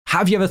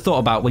Have you ever thought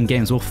about when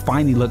games will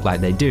finally look like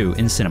they do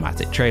in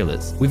cinematic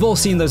trailers? We've all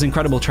seen those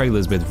incredible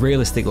trailers with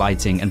realistic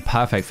lighting and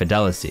perfect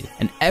fidelity,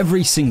 and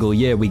every single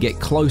year we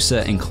get closer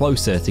and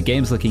closer to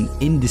games looking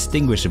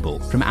indistinguishable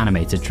from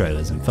animated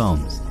trailers and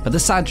films. But the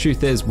sad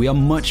truth is we are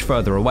much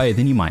further away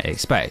than you might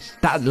expect.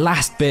 That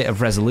last bit of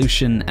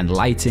resolution and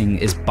lighting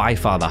is by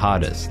far the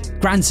hardest.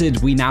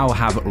 Granted, we now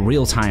have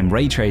real-time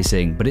ray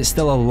tracing, but it's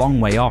still a long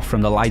way off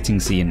from the lighting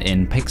scene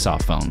in Pixar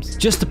films.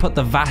 Just to put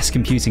the vast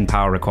computing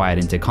power required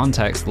into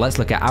context, let's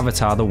look at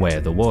Avatar: The Way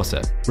of the Water.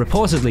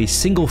 Reportedly,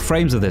 single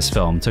frames of this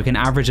film took an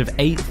average of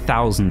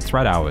 8,000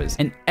 thread hours,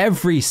 and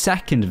every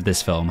second of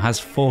this film has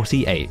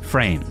 48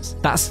 frames.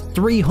 That's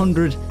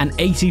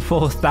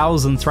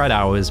 384,000 thread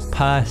hours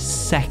per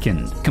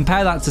second.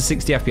 Compare that to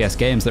 60 FPS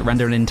games that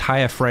render an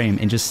entire frame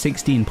in just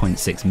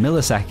 16.6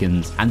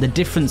 milliseconds, and the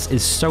difference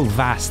is so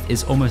vast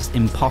it's almost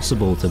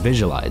impossible to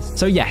visualize.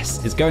 So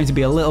yes, it's going to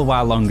be a little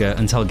while longer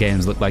until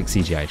games look like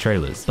CGI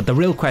trailers. But the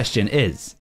real question is,